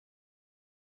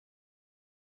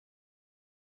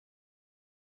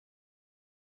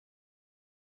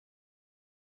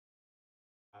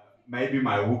maybe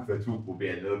my walk the talk will be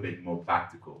a little bit more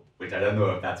practical, which I don't know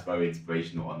if that's very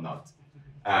inspirational or not.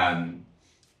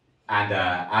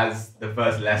 As the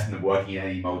first lesson of working in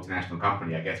any multinational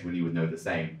company, I guess Winnie would know the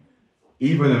same.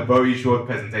 Even a very short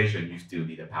presentation, you still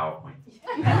need a PowerPoint.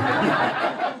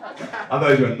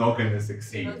 Otherwise, you're not going to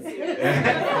succeed.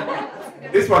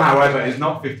 This one, however, is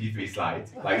not 53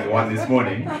 slides, like the one this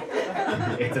morning.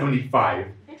 It's only 5,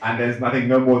 and there's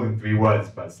no more than 3 words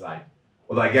per slide.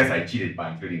 Although I guess I cheated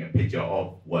by including a picture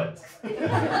of words.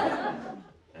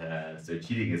 So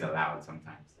cheating is allowed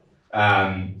sometimes.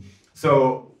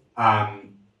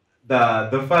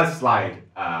 The first slide,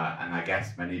 and I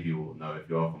guess many of you will know if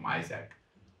you're from ISEC,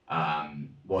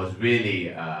 was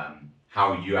really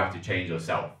how you have to change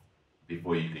yourself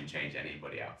before you can change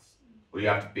anybody else. Or you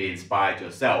have to be inspired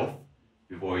yourself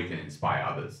before you can inspire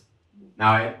others.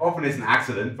 Now, it often is an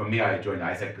accident. For me, I joined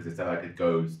ISEC because it said I could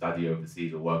go study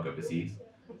overseas or work overseas.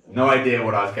 No idea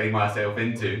what I was getting myself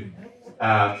into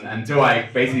until I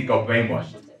basically got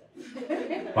brainwashed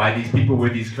by these people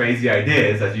with these crazy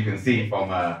ideas, as you can see from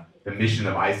the mission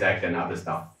of ISEC and other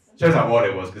stuff. Shows how odd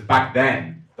it was, because back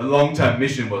then, the long-term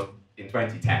mission was in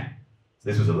 2010. So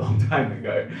this was a long time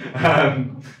ago.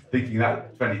 Thinking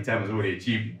that 2010 was already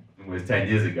achieved almost 10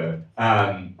 years ago.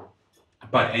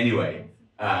 But anyway,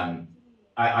 I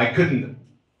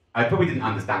probably didn't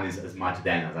understand this as much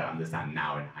then as I understand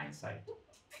now in hindsight.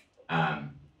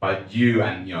 But you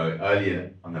and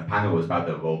earlier on the panel was about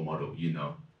the role model,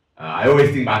 I always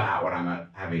think about that when I'm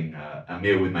having a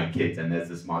meal with my kids and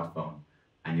there's a smartphone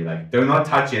and you're like, do not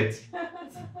touch it,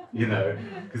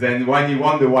 because then when you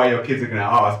wonder why your kids are going to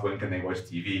ask when can they watch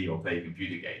TV or play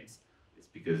computer games, it's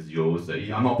because you're also,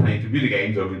 I'm not playing computer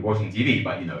games or watching TV,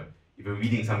 but if you're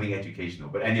reading something educational.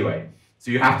 But anyway,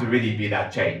 so you have to really be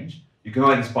that change. You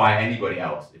cannot inspire anybody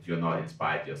else if you're not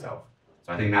inspired yourself.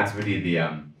 So I think that's really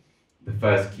the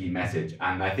first key message.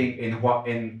 And I think in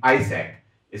ISEC,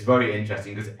 it's very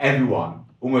interesting because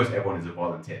almost everyone is a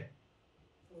volunteer.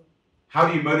 How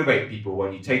do you motivate people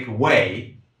when you take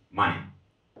away money?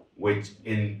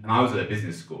 And I was at a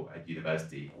business school at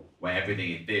university where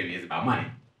everything in theory is about money.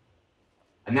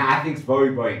 And that I think is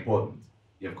very, very important.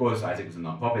 Of course, ISEC was a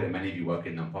non-profit and many of you work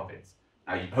in non-profits.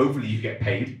 Now, hopefully you get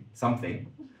paid something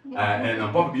in a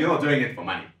non-profit, but you're not doing it for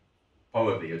money.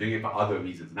 Probably, you're doing it for other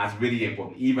reasons. And that's really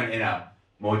important. Even in a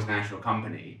multinational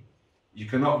company, you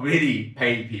cannot really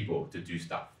pay people to do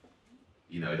stuff.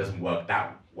 It doesn't work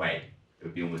that way. It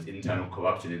would be almost internal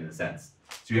corruption in a sense.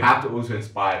 So you have to also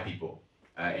inspire people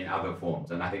in other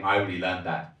forms. And I think I really learned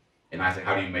that in ISEC.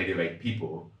 How do you motivate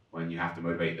people when you have to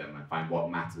motivate them and find what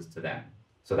matters to them?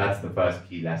 So that's the first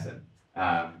key lesson.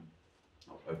 Over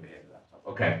here, the laptop.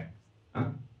 Okay.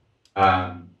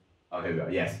 Oh, here we go.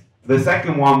 Yes. The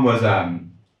second one was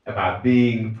about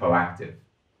being proactive.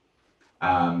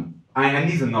 And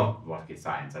these are not rocket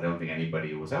science. I don't think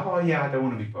anybody will say, oh yeah, I don't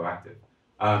want to be proactive.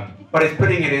 But it's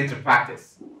putting it into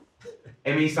practice.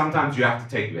 I mean, sometimes you have to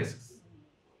take risks.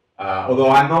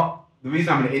 Although the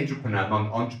reason I'm an intrapreneur, not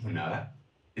an entrepreneur,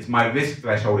 is my risk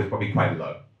threshold is probably quite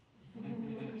low.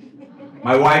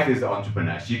 My wife is an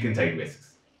entrepreneur. She can take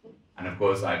risks. And of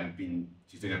course,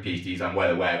 she's doing a PhD, so I'm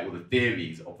well aware of all the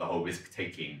theories of the whole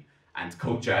risk-taking and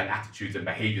culture and attitudes and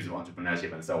behaviors of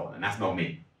entrepreneurship and so on. And that's not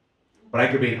me. But I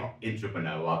could be an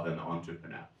intrapreneur rather than an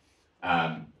entrepreneur.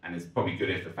 And it's probably good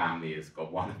if the family has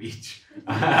got one of each.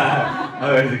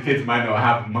 Otherwise the kids might not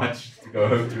have much to go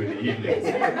home to in the evenings.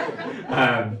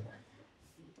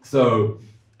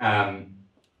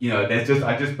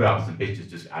 I just put up some pictures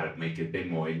just out of make it a bit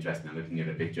more interesting than looking at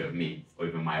a picture of me or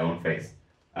even my own face,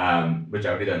 which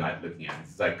I really don't like looking at.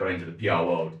 It's like going to the PR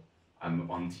world. I'm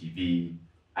on TV.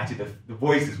 Actually, the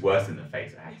voice is worse than the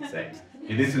face, I have to say.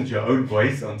 You listen to your own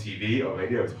voice on TV or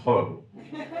radio, it's horrible.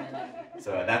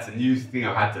 So that's a new thing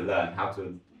I've had to learn, how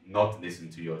to not listen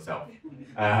to yourself,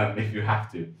 if you have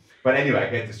to. But anyway, I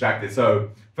get distracted.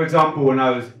 So, for example, when I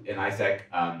was in ISEC,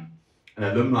 an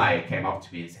alumni came up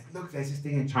to me and said, look, there's this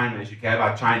thing in China, you should care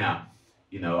about China.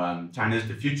 China's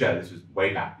the future. This was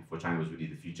way back before China was really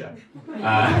the future. And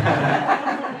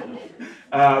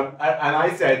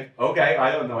I said, okay,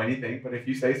 I don't know anything, but if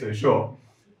you say so, sure.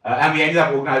 And we ended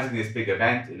up organizing this big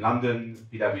event in London.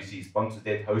 PwC sponsored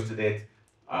it, hosted it.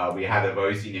 We had a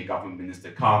very senior government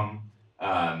minister come.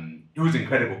 It was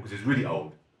incredible because it's really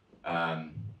old.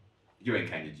 You're in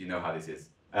Kenya, you know how this is.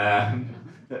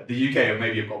 The UK or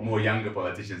maybe have got more younger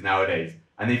politicians nowadays,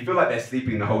 and they feel like they're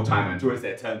sleeping the whole time until it's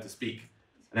their turn to speak.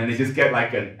 And then they just get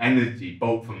like an energy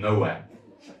bolt from nowhere.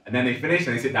 And then they finish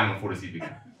and they sit down and fall asleep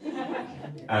again.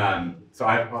 So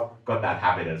I've got that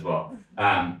habit as well.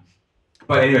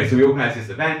 But anyway, so we organized this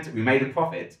event, we made a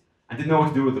profit, and didn't know what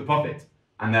to do with the profit.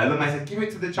 And the alumni said, give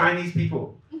it to the Chinese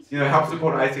people, help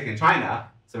support ISEC in China.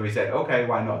 So we said, okay,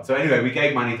 why not? So anyway, we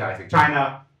gave money to ISEC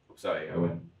China. Sorry, I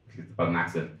went with an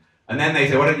accent. And then they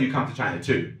said, why don't you come to China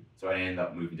too? So I ended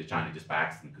up moving to China just by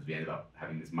accident because we ended up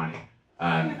having this money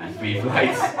and free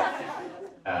flights.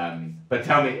 But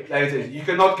tell me, you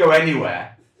cannot go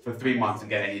anywhere for 3 months and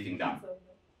get anything done.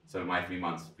 So my 3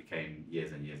 months became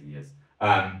years and years and years.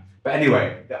 But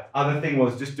anyway, the other thing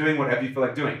was just doing whatever you feel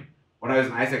like doing. When I was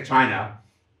in ISEC China,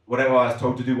 whatever I was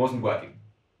told to do wasn't working.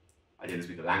 I didn't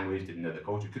speak the language, didn't know the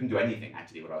culture, couldn't do anything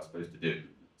actually what I was supposed to do.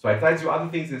 So I tried to do other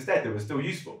things instead that were still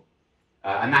useful.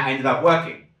 And that ended up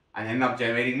working and ended up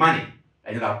generating money.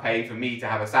 Ended up paying for me to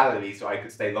have a salary so I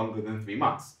could stay longer than 3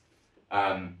 months.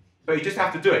 But you just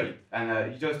have to do it.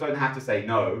 And you just don't have to say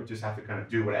no, you just have to kind of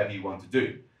do whatever you want to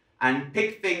do. And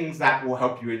pick things that will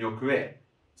help you in your career.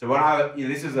 So when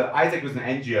ISEC was an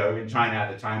NGO in China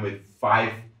at the time with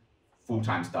 5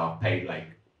 full-time staff paid like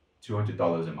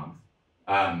 $200 a month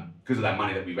because of that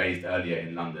money that we raised earlier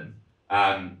in London.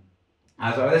 And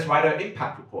so let's write an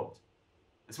impact report.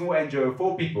 A small NGO,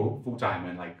 4 people full-time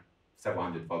and like several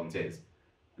hundred volunteers.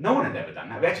 No one had ever done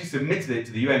that. We actually submitted it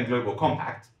to the UN Global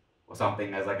Compact or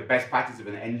something as like a best practice of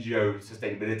an NGO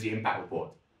sustainability impact report.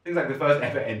 I think it's like the first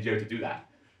ever NGO to do that.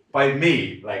 By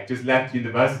me, like just left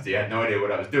university, I had no idea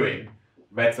what I was doing,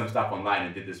 read some stuff online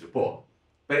and did this report.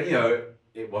 But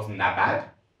it wasn't that bad.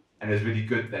 And it was really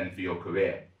good then for your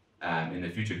career in the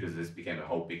future because this became a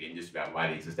whole big industry about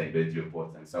writing sustainability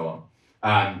reports and so on.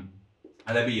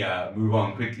 And let me move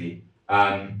on quickly.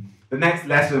 The next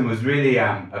lesson was really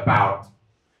about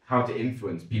how to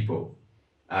influence people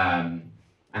and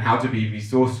how to be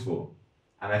resourceful.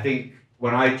 And I think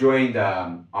when I joined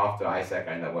after ISEC,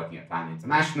 I ended up working at Plan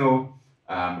International.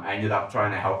 I ended up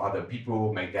trying to help other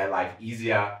people make their life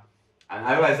easier. And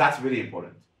I realized that's really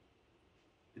important.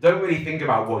 You don't really think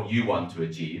about what you want to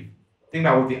achieve. Think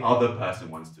about what the other person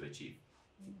wants to achieve.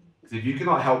 Because if you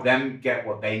cannot help them get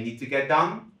what they need to get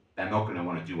done, they're not going to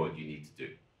want to do what you need to do.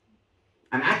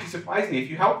 And actually, surprisingly, if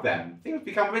you help them, things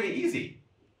become really easy.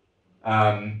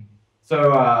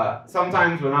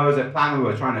 Sometimes when I was at Plan, we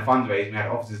were trying to fundraise. We had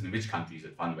offices in rich countries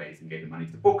that fundraise and gave the money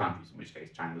to the poor countries, in which case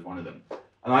China was one of them.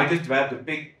 And I just developed a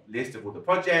big list of all the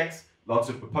projects, lots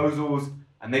of proposals,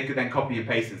 and they could then copy and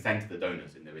paste and send to the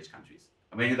donors in the rich countries.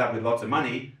 And we ended up with lots of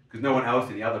money because no one else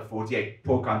in the other 48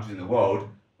 poor countries in the world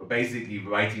were basically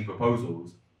writing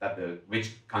proposals that the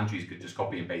rich countries could just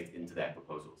copy and paste into their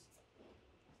proposals.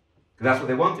 Because that's what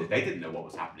they wanted. They didn't know what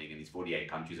was happening in these 48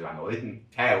 countries around the world. They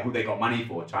didn't care who they got money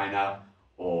for, China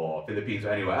or Philippines or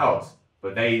anywhere else.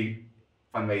 But they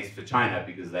fundraised for China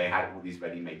because they had all these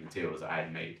ready-made materials that I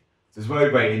had made. So it's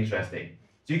very, very interesting.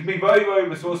 So you can be very, very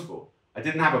resourceful. I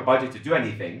didn't have a budget to do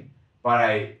anything, but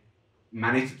I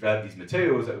managed to develop these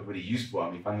materials that were really useful.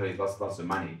 I mean, fundraised lots of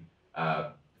money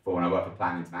for when I worked for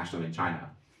Plan International in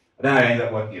China. And then I ended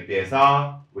up working at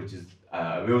BSR, which is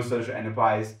a real social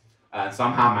enterprise, and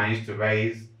somehow managed to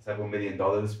raise several $1 million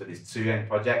for this Tsuyen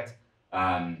project.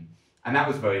 And that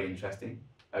was very interesting.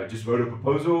 I just wrote a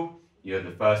proposal,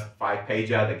 the first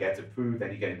 5-pager that gets approved,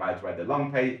 then you get invited to write the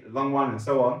long one, and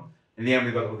so on. In the end,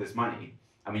 we got all this money,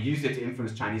 and we used it to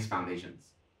influence Chinese foundations.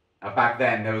 Now, back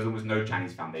then, there was almost no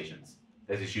Chinese foundations.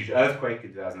 There's this huge earthquake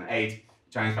in 2008.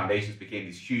 Chinese foundations became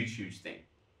this huge, huge thing.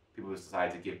 People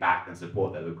decided to give back and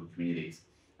support their local communities.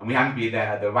 And we happened to be there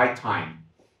at the right time.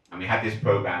 And we had this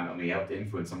program, and we helped to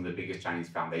influence some of the biggest Chinese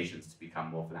foundations to become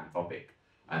more philanthropic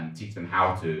and teach them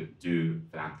how to do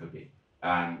philanthropy.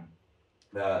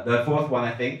 The fourth one,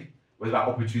 I think, was about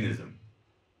opportunism.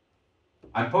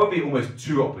 I'm probably almost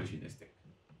too opportunistic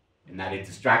in that it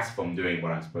distracts from doing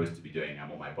what I'm supposed to be doing and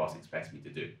what my boss expects me to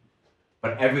do.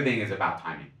 But everything is about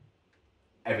timing.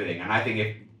 Everything. And I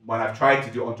think when I've tried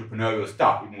to do entrepreneurial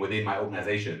stuff, even within my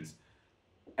organizations,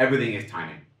 everything is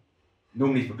timing.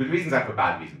 Normally for good reasons and for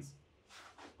bad reasons.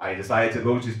 I decided to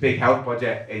launch this big health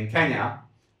project in Kenya,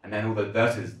 and then all the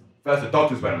nurses, first the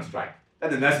doctors went on strike,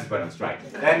 then the nurses went on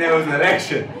strike, then there was an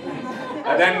election,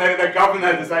 and then the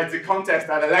governor decided to contest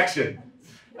that election.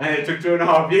 And it took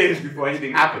 2.5 years before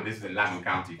anything happened. This is in Lamb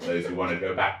County, for those who want to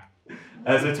go back.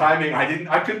 As a timing,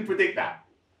 I couldn't predict that.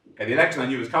 Okay, the election I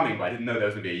knew was coming, but I didn't know there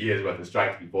was going to be a year's worth of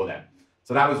strikes before then.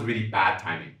 So that was really bad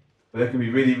timing. But there can be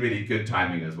really, really good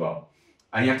timing as well.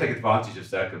 And you have to take advantage of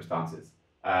circumstances.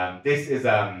 This is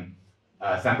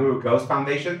Samburu Girls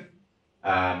Foundation,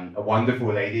 a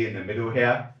wonderful lady in the middle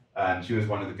here. She was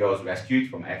one of the girls rescued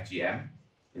from FGM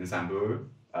in Samburu.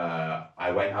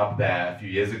 I went up there a few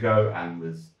years ago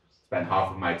and spent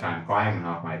half of my time crying and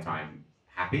half of my time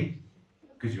happy,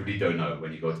 because you really don't know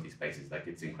when you go to these places. Like,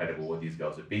 it's incredible what these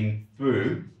girls have been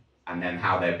through and then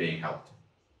how they're being helped.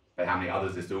 but how many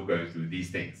others are still going through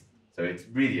these things. So it's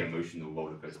really emotional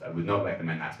roller coaster. I would not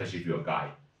recommend that, especially if you're a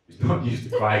guy who's not used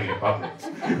to crying in public,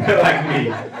 like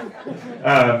me.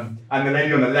 And the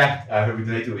lady on the left, who we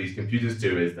donated all these computers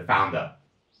to, is the founder.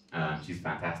 She's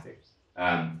fantastic.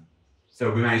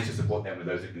 So we managed to support them with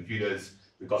loads of computers.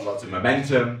 We've got lots of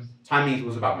momentum. Timing is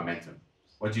also about momentum.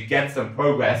 Once you get some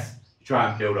progress, you try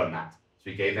and build on that. So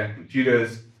we gave them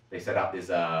computers. They set up this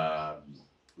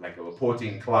like a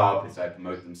reporting club. They started to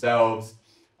promote themselves.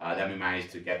 Then we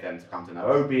managed to get them to come to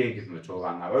Nairobi and give them a tour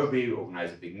around Nairobi. We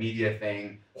organized a big media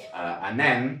thing. And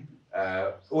then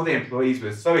all the employees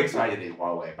were so excited in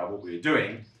Huawei about what we were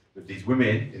doing with these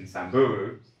women in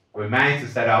Samburu. We managed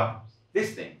to set up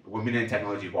this thing, Women in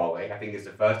Technology Huawei. I think it's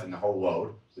the first in the whole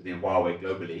world within Huawei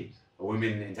globally, a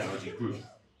Women in Technology group.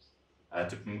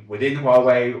 Within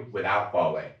Huawei, without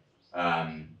Huawei.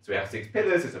 So we have 6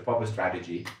 pillars. It's a proper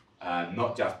strategy,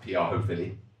 not just PR,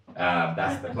 hopefully.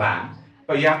 That's the plan.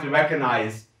 But you have to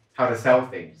recognize how to sell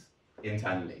things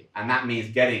internally. And that means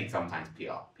getting sometimes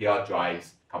PR. PR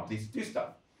drives companies to do stuff.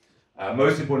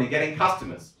 Most importantly, getting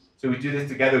customers. So we do this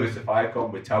together with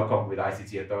Safaricom, with Telcom, with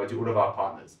ICT Authority, all of our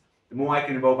partners. The more I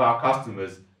can involve our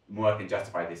customers, the more I can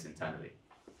justify this internally.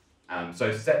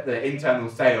 So set the internal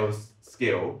sales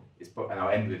skill, and I'll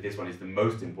end with this one, is the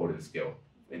most important skill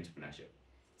for entrepreneurship.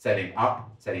 Setting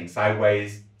up, setting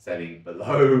sideways, setting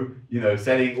below,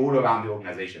 setting all around the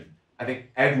organization. I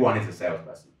think everyone is a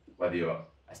salesperson, whether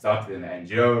I started in an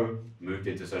NGO, moved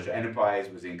into social enterprise,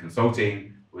 was in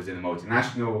consulting, was in a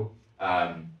multinational.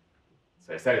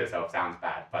 So sell yourself sounds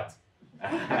bad, but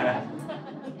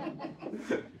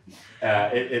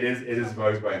it is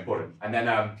very, very important. And then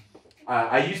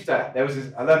I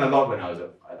learned a lot when I was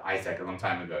at ISEC a long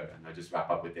time ago, and I'll just wrap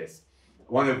up with this.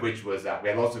 One of which was that we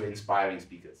had lots of inspiring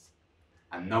speakers.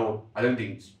 And no, I don't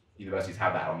think universities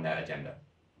have that on their agenda.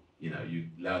 You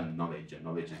learn knowledge, and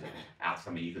knowledge is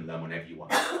something you can learn whenever you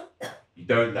want. You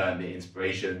don't learn the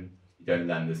inspiration, you don't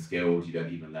learn the skills, you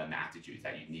don't even learn the attitudes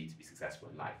that you need to be successful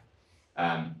in life.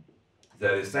 So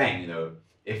they're saying,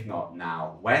 if not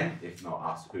now, when? If not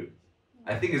us, who?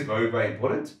 I think it's very, very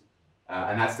important.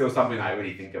 And that's still something I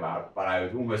really think about. But I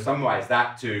would almost summarize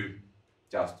that to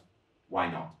just, why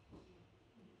not?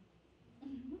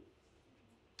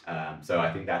 So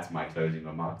I think that's my closing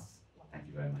remarks. Thank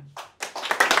you very much.